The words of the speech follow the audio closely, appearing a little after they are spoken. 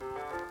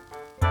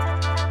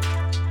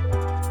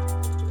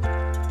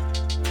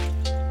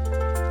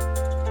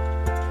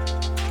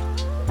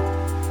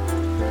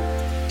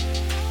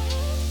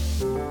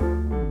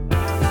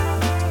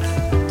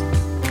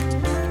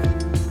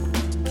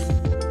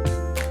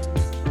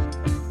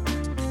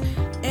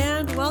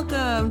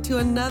welcome to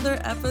another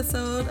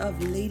episode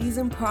of Ladies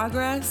in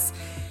Progress.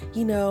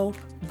 You know,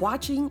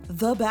 watching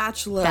The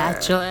Bachelor.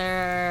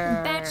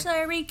 Bachelor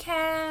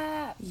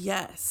Recap.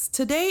 Yes,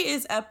 today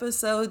is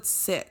episode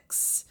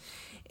 6.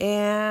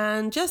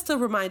 And just to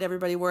remind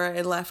everybody where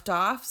it left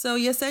off, so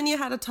Yesenia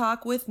had a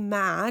talk with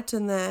Matt,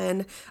 and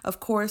then, of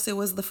course, it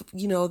was the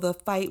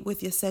fight with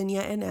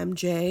Yesenia and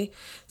MJ.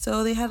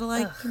 So they had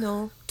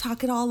to,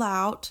 talk it all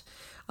out.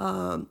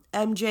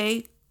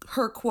 MJ,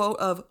 her quote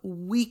of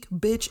weak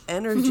bitch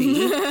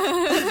energy.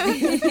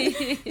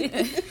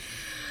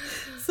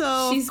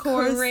 So she's of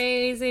course,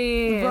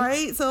 crazy.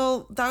 Right?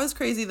 So that was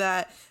crazy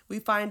that we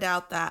find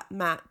out that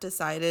Matt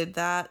decided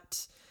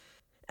that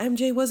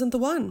MJ wasn't the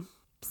one.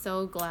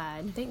 So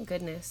glad. Thank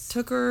goodness.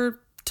 Took her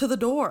to the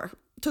door.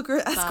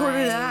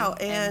 Escorted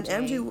out. And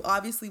MJ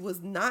obviously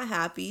was not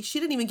happy. She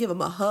didn't even give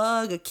him a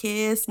hug, a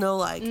kiss, no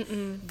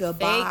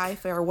goodbye, fake.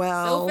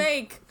 Farewell. So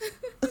fake.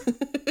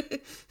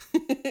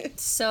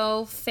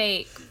 So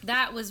fake.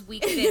 That was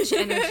weak bitch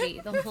energy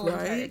the whole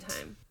entire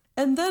time.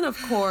 And then, of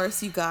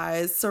course, you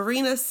guys,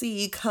 Serena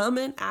C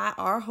coming at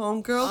our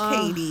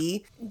homegirl,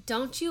 Katie.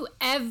 Don't you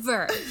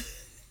ever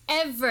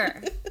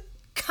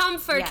come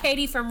for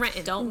Katie from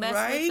Renton. Don't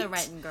mess with the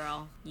Renton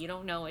girl. You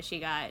don't know what she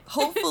got.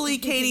 Hopefully,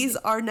 Katie's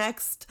our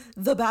next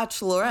The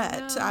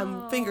Bachelorette.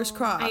 I'm fingers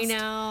crossed. I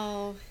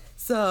know.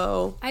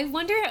 So I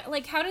wonder,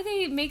 how do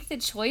they make the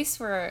choice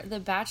for the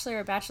Bachelor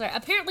or Bachelorette?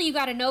 Apparently, you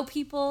got to know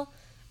people,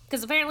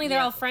 because apparently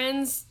they're all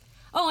friends.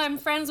 Oh, I'm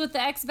friends with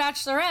the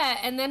ex-Bachelorette,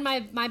 and then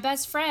my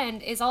best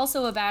friend is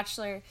also a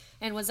Bachelor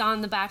and was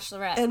on the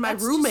Bachelorette. And my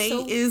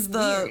roommate is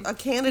a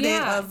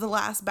candidate of the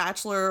last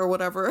Bachelor or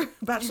whatever,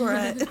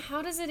 Bachelorette.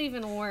 How does it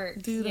even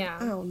work? Dude, I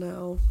don't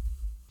know.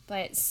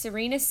 But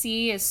Serena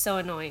C is so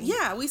annoying.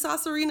 Yeah, we saw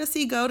Serena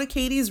C go to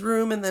Katie's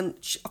room, and then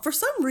for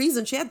some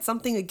reason she had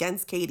something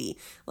against Katie.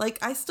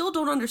 I still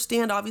don't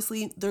understand.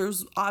 Obviously,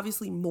 there's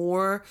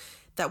more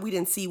that we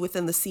didn't see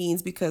within the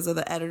scenes because of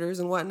the editors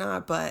and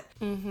whatnot, but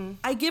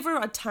I give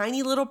her a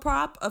tiny little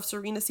prop of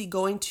Serena C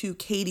going to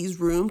Katie's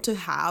room to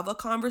have a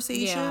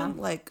conversation.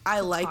 Yeah.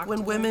 I like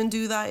when women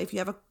do that. If you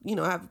have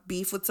have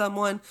beef with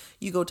someone,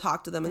 you go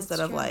talk to them instead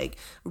of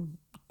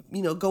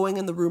going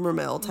in the rumor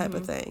mill type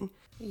of thing.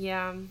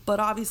 Yeah. But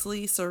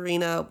obviously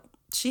Serena,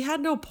 she had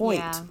no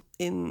point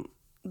in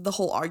the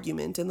whole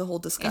argument and the whole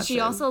discussion. And she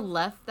also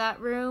left that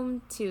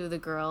room to the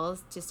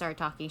girls to start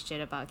talking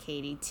shit about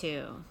Katie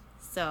too.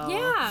 So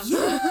yeah,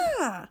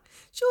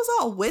 she was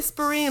all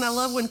whispering, and I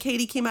love when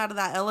Katie came out of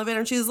that elevator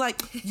and she was like,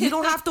 "You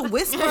don't have to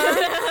whisper."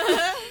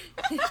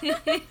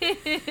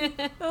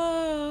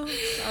 Oh,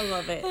 I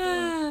love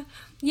it.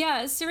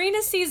 Yeah,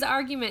 Serena C's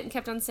argument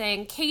kept on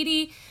saying,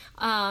 Katie,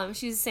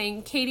 she's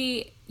saying,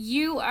 Katie,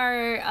 you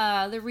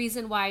are the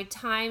reason why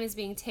time is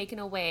being taken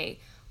away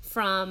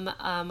from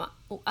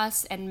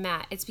us and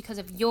Matt. It's because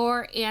of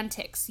your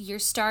antics. You're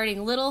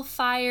starting little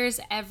fires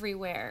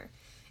everywhere.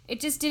 It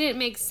just didn't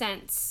make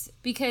sense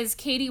because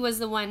Katie was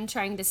the one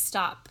trying to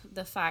stop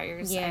the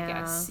fires, I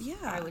guess. Yeah,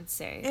 I would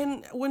say.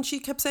 And when she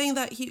kept saying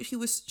that she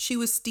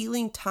was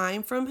stealing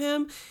time from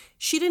him,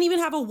 she didn't even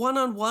have a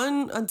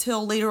one-on-one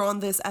until later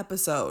on this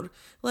episode.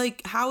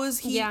 How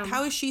is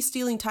she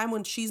stealing time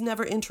when she's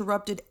never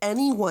interrupted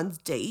anyone's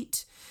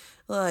date?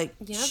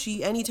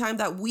 Anytime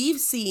that we've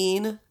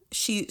seen,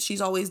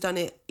 she's always done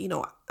it,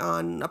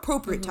 on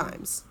appropriate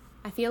times.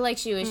 I feel like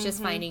she was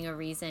just finding a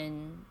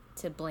reason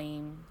to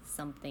blame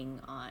something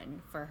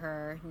on for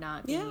her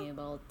not being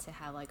able to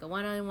have a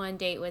one-on-one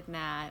date with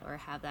Matt or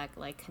have that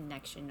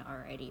connection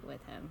already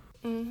with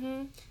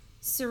him.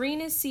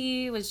 Serena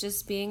C was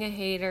just being a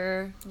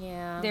hater.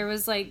 Yeah. There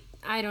was I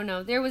don't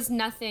know, there was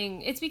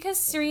nothing. It's because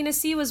Serena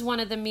C was one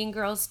of the mean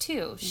girls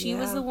too. She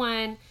was the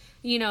one,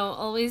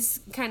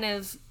 always kind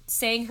of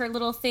saying her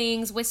little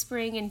things,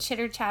 whispering and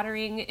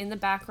chitter-chattering in the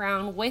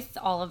background with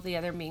all of the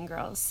other mean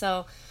girls.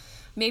 So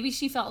maybe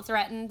she felt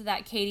threatened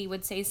that Katie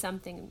would say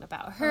something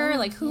about her.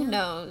 Who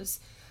knows?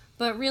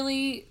 But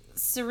really,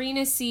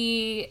 Serena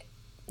C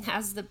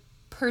has the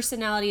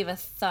personality of a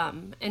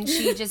thumb. And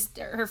she just,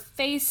 her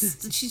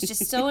face, she's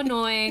just so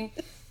annoying.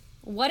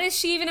 What is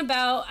she even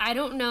about? I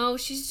don't know.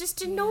 She's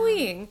just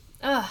annoying.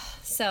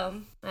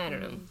 So, I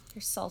don't know.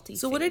 Her salty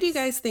face. What did you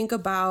guys think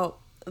about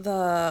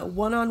the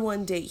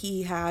one-on-one date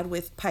he had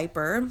with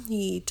Piper?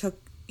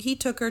 He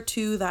took her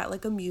to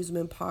that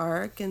amusement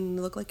park and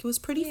it looked like it was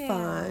pretty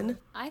fun.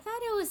 I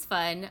thought it was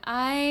fun.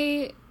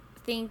 I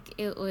think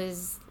it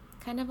was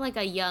kind of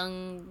a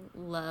young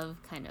love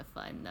kind of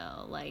fun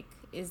though.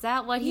 Is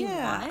that what he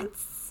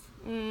wants?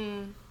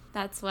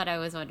 That's what I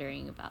was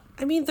wondering about.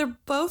 I mean, they're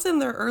both in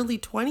their early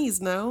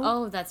 20s now.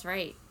 Oh, that's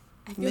right.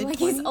 I feel Mid-20s?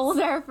 he's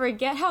older. I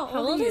forget how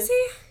old is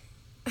he?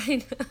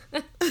 I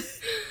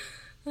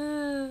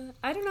know.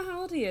 I don't know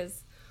how old he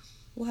is.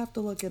 We'll have to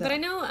look it up. But I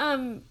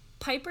know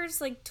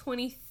Piper's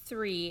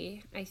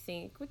 23, I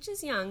think, which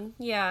is young.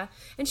 Yeah.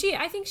 And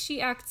I think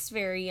she acts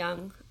very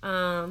young.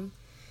 And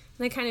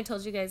I kind of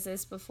told you guys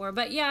this before.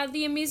 But yeah,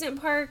 the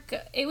amusement park,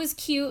 it was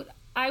cute.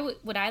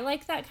 would I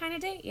like that kind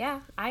of date?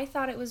 Yeah, I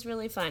thought it was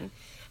really fun.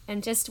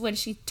 And just when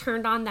she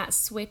turned on that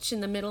switch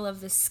in the middle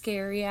of the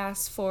scary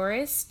ass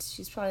forest,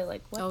 she's probably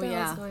like, what the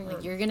hell is going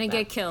on? You're gonna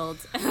get killed.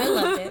 I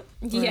loved it.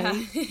 Yeah.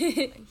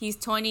 He's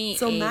 28.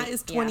 So Matt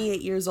is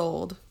 28 years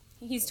old.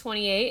 He's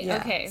 28? Yeah.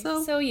 Okay.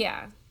 So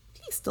yeah.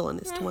 He's still in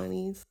his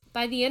 20s.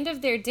 By the end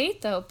of their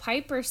date, though,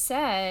 Piper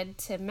said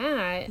to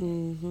Matt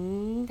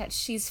that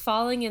she's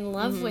falling in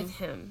love with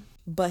him.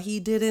 But he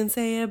didn't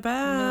say it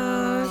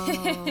back.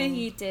 No.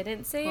 He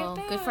didn't say it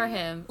back. Good for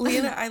him.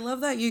 Leanna, I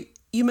love that you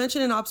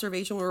mentioned an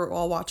observation when we were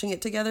all watching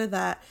it together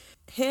that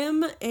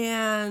him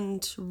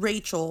and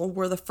Rachel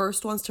were the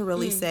first ones to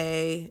really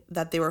say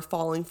that they were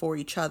falling for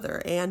each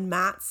other. And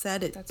Matt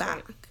said it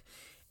back. Right.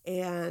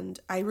 And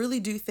I really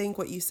do think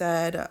what you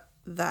said,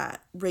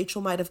 that Rachel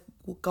might have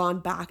gone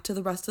back to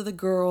the rest of the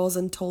girls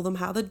and told them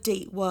how the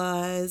date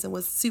was and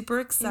was super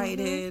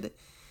excited.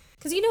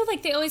 Because,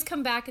 like, they always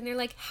come back and they're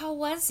like, how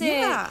was it?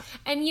 Yeah.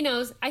 And,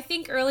 I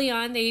think early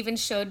on they even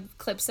showed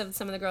clips of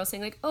some of the girls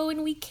saying, like, oh,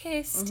 and we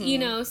kissed,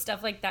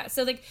 stuff like that.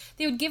 So, like,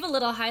 they would give a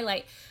little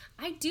highlight.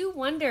 I do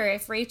wonder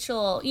if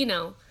Rachel,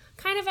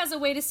 kind of as a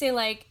way to say,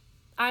 like,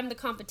 I'm the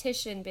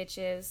competition,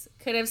 bitches,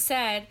 could have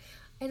said,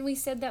 and we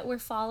said that we're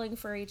falling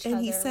for each other.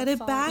 And he said it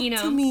back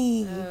to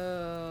me.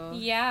 Oh.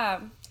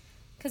 Yeah.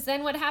 Because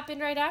then what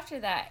happened right after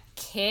that?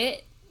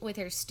 Kit, with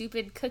her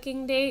stupid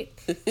cooking date,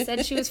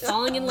 said she was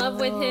falling in love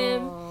with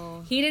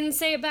him. He didn't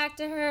say it back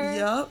to her.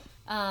 Yep.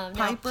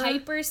 Now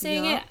Piper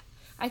saying it.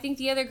 I think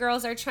the other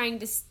girls are trying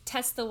to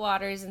test the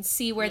waters and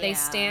see where they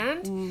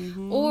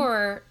stand,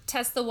 or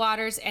test the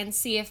waters and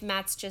see if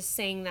Matt's just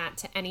saying that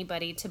to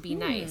anybody to be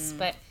nice.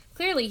 But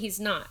clearly he's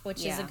not,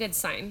 which is a good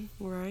sign.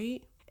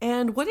 Right.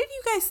 And what did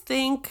you guys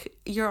think,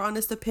 your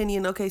honest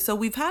opinion? Okay, so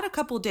we've had a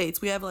couple dates.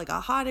 We have like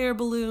a hot air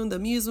balloon, the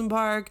amusement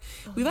park.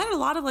 We've had a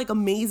lot of like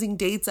amazing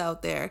dates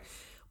out there.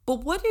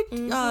 But what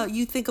did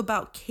you think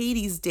about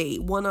Katie's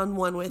date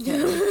one-on-one with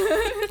him?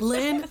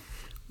 Lynn,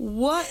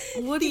 what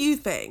do you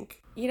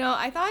think?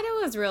 I thought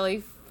it was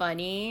really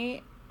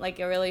funny, like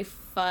a really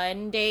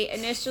fun date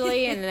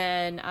initially. And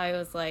then I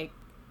was like,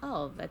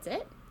 oh, that's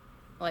it?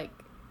 Like,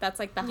 that's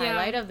like the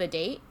highlight of the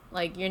date?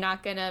 Like, you're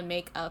not gonna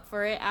make up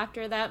for it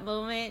after that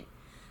moment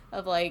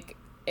of, like,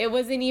 it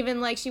wasn't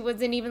even, like, she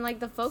wasn't even, like,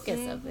 the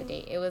focus of the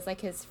date. It was,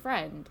 like, his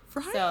friend.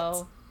 Right.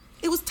 So.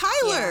 It was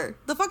Tyler,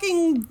 the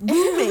fucking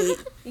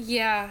roommate.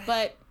 Yeah.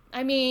 But,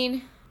 I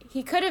mean,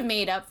 he could have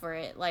made up for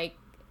it. Like,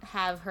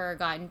 have her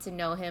gotten to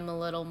know him a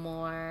little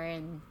more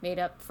and made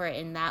up for it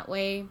in that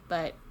way.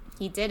 But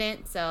he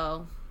didn't,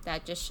 so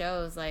that just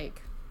shows,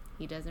 like,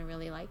 he doesn't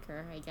really like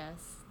her, I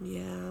guess.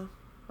 Yeah.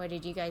 What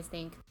did you guys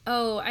think?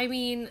 Oh, I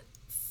mean,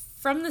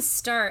 from the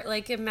start,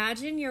 like,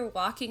 imagine you're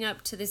walking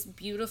up to this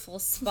beautiful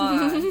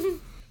spa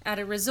at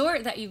a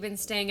resort that you've been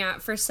staying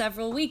at for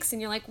several weeks,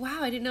 and you're like, wow,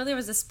 I didn't know there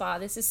was a spa.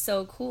 This is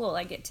so cool.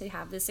 I get to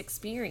have this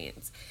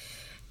experience.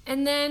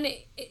 And then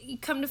you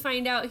come to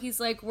find out he's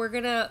like,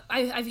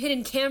 I've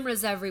hidden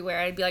cameras everywhere.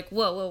 I'd be like,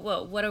 whoa,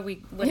 what are we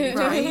talking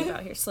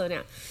about here? Slow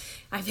down.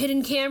 I've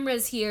hidden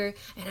cameras here,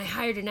 and I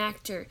hired an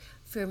actor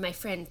for my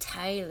friend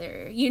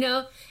Tyler.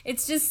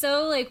 It's just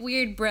so, like,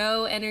 weird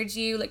bro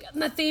energy. Like,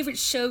 my favorite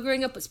show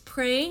growing up was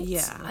Pranked.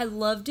 Yeah. I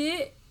loved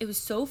it. It was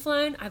so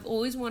fun. I've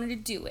always wanted to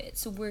do it.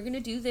 So we're going to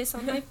do this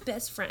on my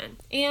best friend.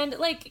 And,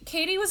 like,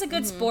 Katie was a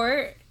good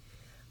sport.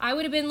 I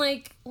would have been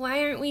like,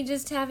 why aren't we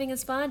just having a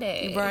spa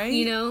day? Right.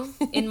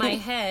 In my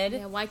head.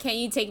 Yeah, why can't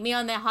you take me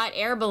on that hot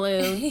air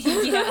balloon?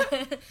 Yeah.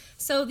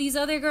 So these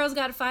other girls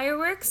got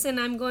fireworks, and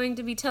I'm going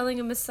to be telling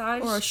a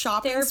massage or a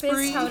shopping therapist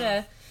spree. how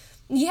to...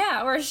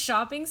 Yeah, or a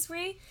shopping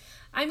spree.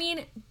 I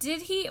mean,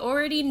 did he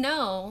already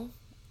know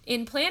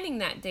in planning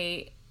that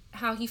date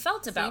how he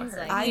felt about her?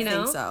 Like I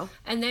think so.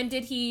 And then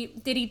did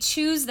he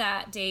choose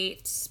that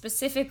date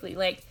specifically,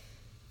 like,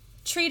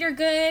 treat her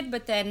good,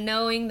 but then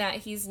knowing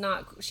that she's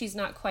not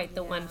quite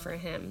the one for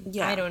him?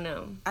 Yeah, I don't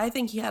know. I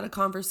think he had a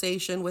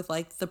conversation with,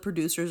 like, the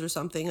producers or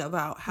something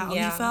about how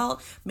he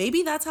felt.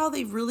 Maybe that's how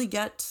they really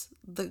get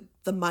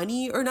the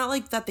money, or not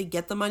like that they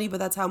get the money, but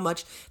that's how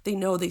much they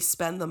know they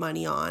spend the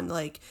money on,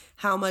 like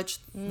how much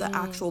the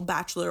actual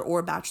bachelor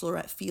or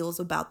bachelorette feels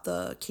about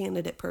the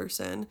candidate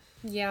person.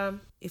 Yeah.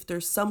 If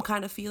there's some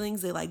kind of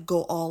feelings, they like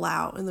go all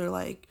out, and they're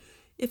like,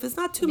 if it's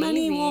not too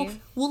many,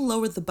 we'll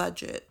lower the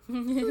budget.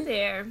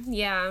 There.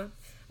 Yeah.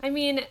 I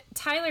mean,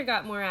 Tyler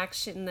got more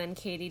action than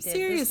Katie did.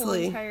 Seriously. This whole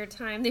entire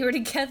time they were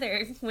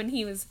together when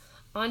he was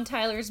on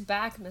Tyler's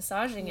back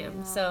massaging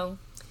him. So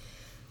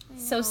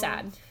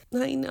sad.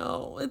 I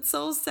know. It's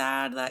so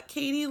sad that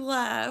Katie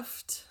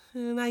left.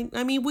 And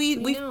I mean,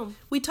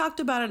 we talked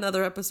about in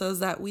other episodes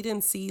that we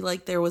didn't see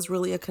like there was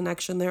really a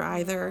connection there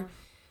either.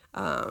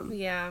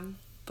 Yeah.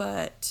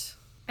 But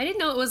I didn't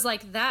know it was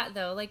like that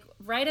though. Like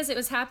right as it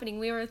was happening,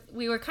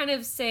 we were kind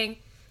of saying,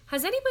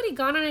 has anybody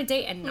gone on a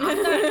date and not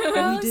gotten a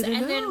rose?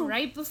 And then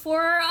right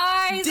before our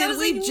eyes, did I was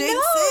we like, jinx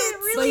no, it?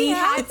 really But he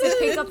had to happened.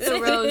 pick up the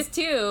rose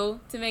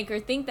too to make her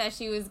think that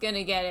she was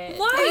gonna get it.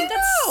 Why? I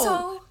That's know.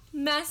 so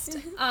messed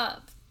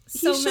up.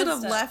 So he should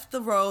have messed up. left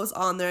the rose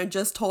on there and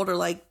just told her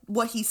like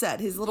what he said,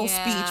 his little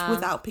speech,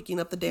 without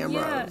picking up the damn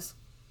rose.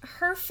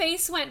 Her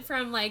face went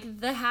from like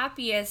the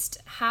happiest,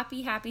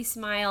 happy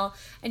smile,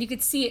 and you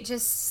could see it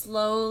just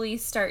slowly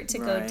start to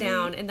go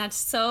down, and that's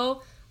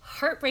so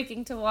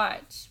heartbreaking to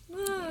watch.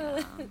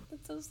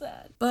 That's so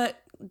sad. But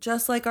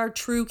just like our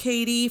true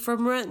Katie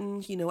from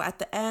Renton, you know, at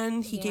the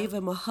end, he gave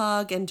him a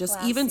hug and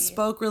just even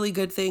spoke really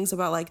good things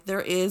about like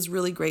there is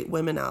really great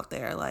women out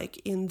there,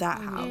 like in that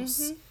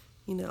house.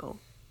 You know,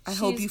 I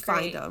hope you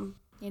find them.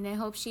 And I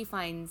hope she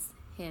finds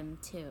him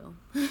too.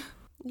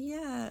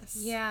 Yes.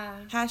 Yeah.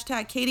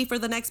 Hashtag Katie for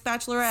the next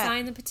Bachelorette.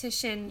 Sign the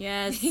petition.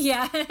 Yes.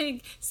 Yeah.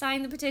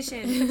 Sign the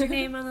petition. Put your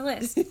name on the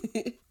list.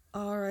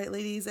 All right,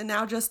 ladies. And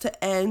now just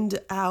to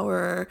end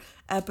our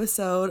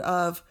episode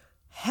of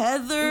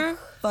Heather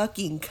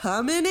fucking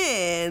coming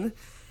in.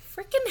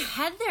 Freaking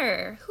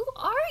Heather. Who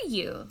are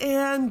you?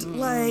 And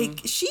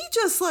like, she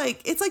just like,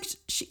 it's like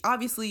she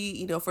obviously,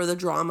 you know, for the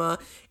drama,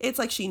 it's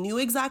like she knew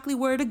exactly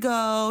where to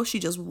go. She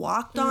just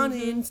walked on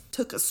in,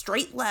 took a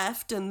straight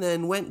left, and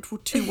then went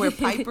to where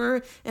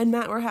Piper and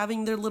Matt were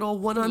having their little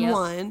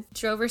one-on-one.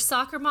 Drove her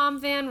soccer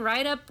mom van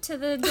right up to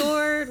the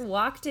door,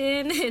 walked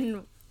in,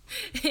 and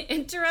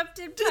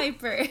interrupted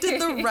Piper.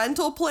 Did the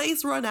rental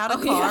place run out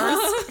of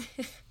cars?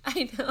 Yeah.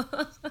 I know.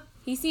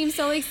 He seems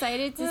so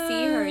excited to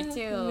see her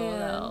too,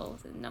 though.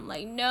 And I'm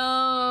like,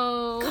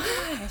 no.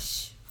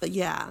 Gosh. But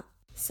yeah.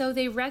 So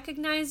they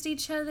recognized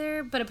each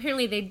other, but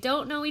apparently they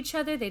don't know each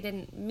other. They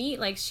didn't meet.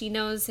 Like, she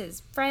knows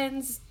his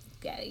friends,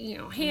 you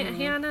know,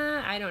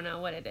 Hannah. I don't know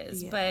what it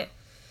is, but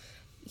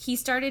he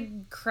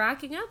started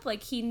cracking up.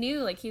 Like, he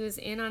knew, like, he was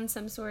in on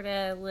some sort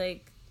of,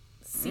 like,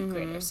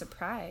 secret or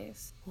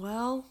surprise.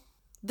 Well,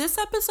 this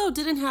episode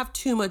didn't have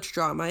too much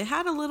drama. It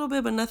had a little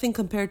bit, but nothing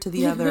compared to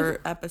the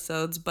other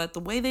episodes. But the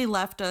way they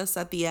left us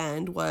at the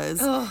end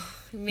was,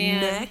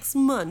 next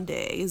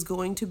Monday is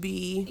going to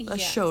be a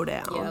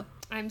showdown. Yep.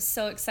 I'm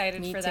so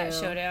excited for that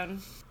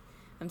showdown.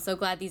 I'm so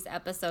glad these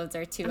episodes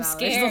are 2 hours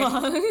scared.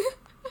 long.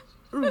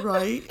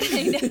 Right.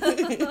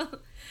 I know.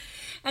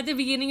 At the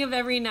beginning of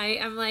every night,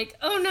 I'm like,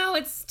 oh no,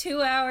 it's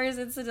 2 hours.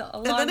 It's a long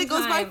time. And then it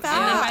goes by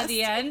fast.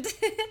 And then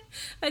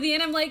by the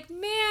end, I'm like,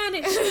 man,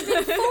 it should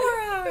have been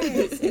 4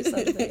 hours or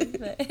something.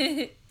 But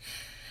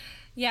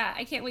yeah,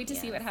 I can't wait to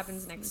see what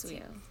happens next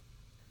week.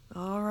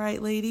 All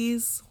right,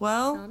 ladies.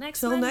 Well,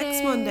 till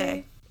next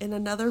Monday. In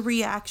another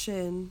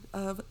reaction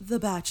of The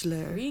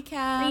Bachelor.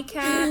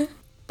 Recap.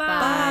 Bye.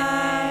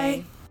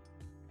 Bye.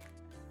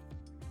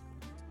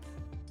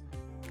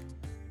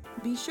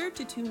 Be sure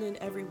to tune in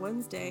every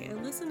Wednesday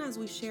and listen as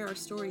we share our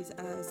stories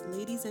as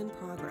Ladies in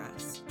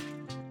Progress.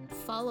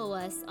 Follow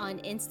us on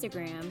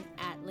Instagram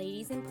at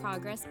Ladies in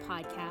Progress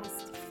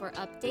Podcast for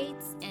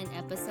updates and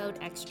episode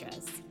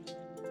extras.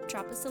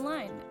 Drop us a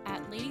line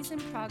at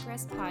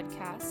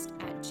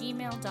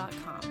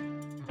ladiesinprogresspodcast@gmail.com.